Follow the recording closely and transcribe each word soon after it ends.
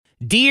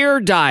Dear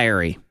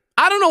Diary,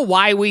 I don't know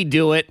why we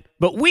do it,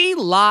 but we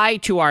lie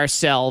to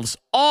ourselves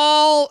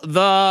all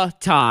the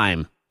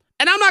time.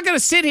 And I'm not going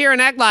to sit here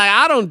and act like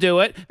I don't do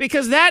it,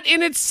 because that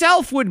in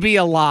itself would be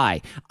a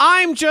lie.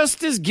 I'm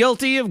just as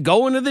guilty of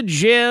going to the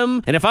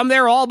gym, and if I'm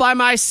there all by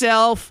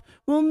myself,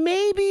 well,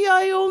 maybe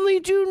I only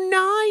do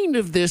 9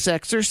 of this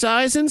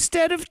exercise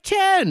instead of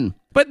 10.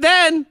 But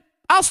then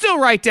I'll still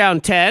write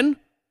down 10.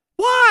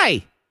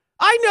 Why?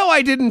 I know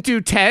I didn't do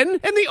 10,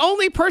 and the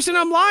only person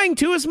I'm lying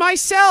to is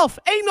myself.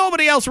 Ain't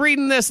nobody else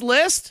reading this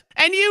list.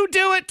 And you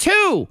do it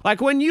too.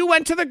 Like when you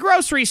went to the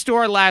grocery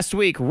store last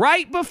week,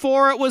 right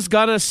before it was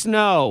gonna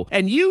snow.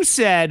 And you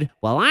said,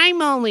 well,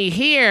 I'm only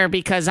here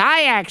because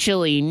I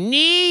actually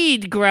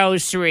need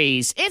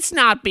groceries. It's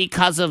not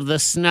because of the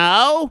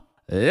snow.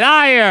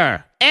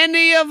 Liar.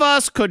 Any of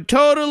us could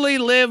totally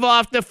live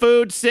off the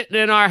food sitting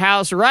in our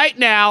house right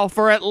now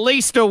for at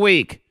least a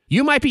week.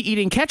 You might be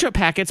eating ketchup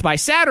packets by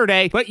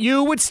Saturday, but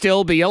you would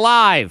still be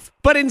alive.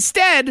 But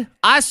instead,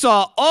 I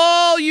saw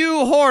all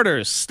you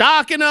hoarders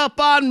stocking up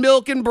on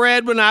milk and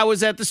bread when I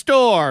was at the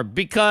store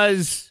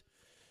because,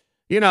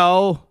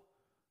 I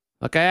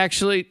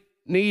actually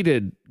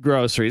needed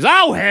groceries.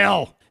 Oh,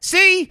 hell.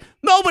 See,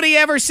 nobody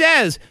ever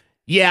says,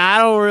 yeah, I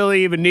don't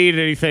really even need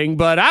anything,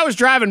 but I was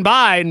driving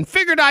by and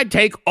figured I'd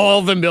take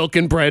all the milk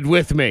and bread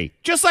with me.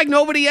 Just like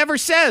nobody ever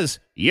says,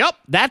 yep,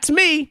 that's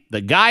me, the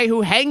guy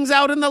who hangs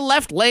out in the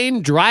left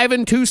lane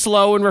driving too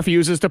slow and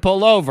refuses to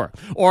pull over.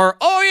 Or,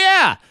 oh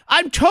yeah,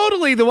 I'm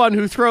totally the one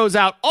who throws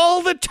out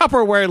all the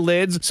Tupperware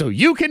lids so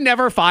you can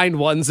never find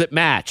ones that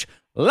match.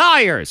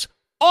 Liars,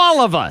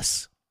 all of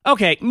us.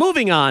 Okay,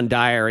 moving on,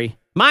 diary.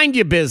 Mind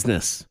your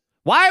business.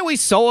 Why are we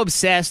so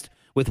obsessed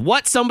with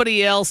what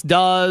somebody else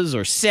does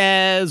or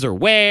says or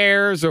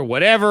wears or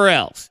whatever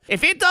else?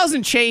 If it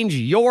doesn't change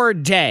your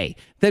day,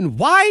 then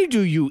why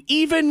do you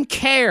even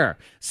care?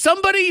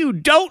 Somebody you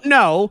don't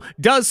know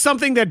does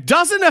something that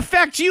doesn't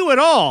affect you at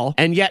all,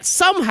 and yet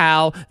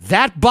somehow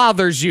that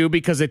bothers you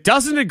because it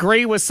doesn't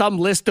agree with some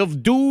list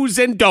of do's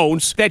and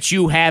don'ts that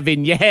you have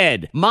in your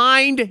head.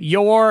 Mind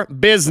your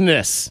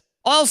business.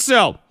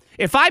 Also,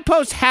 if I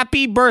post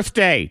happy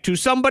birthday to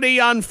somebody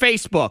on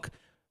Facebook,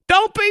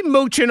 don't be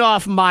mooching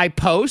off my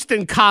post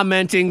and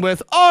commenting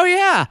with, oh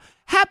yeah,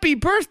 happy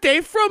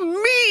birthday from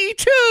me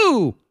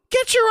too.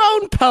 Get your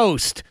own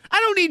post. I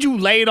don't need you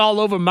laid all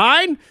over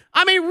mine.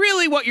 I mean,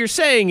 really what you're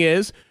saying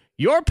is,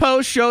 your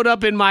post showed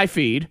up in my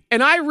feed,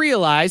 and I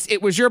realized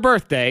it was your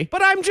birthday,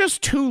 but I'm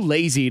just too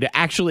lazy to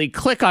actually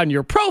click on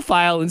your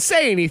profile and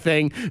say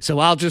anything, so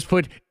I'll just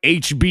put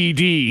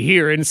HBD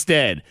here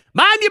instead.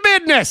 Mind your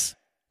business.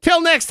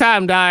 Till next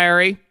time,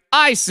 diary,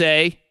 I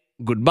say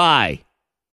goodbye.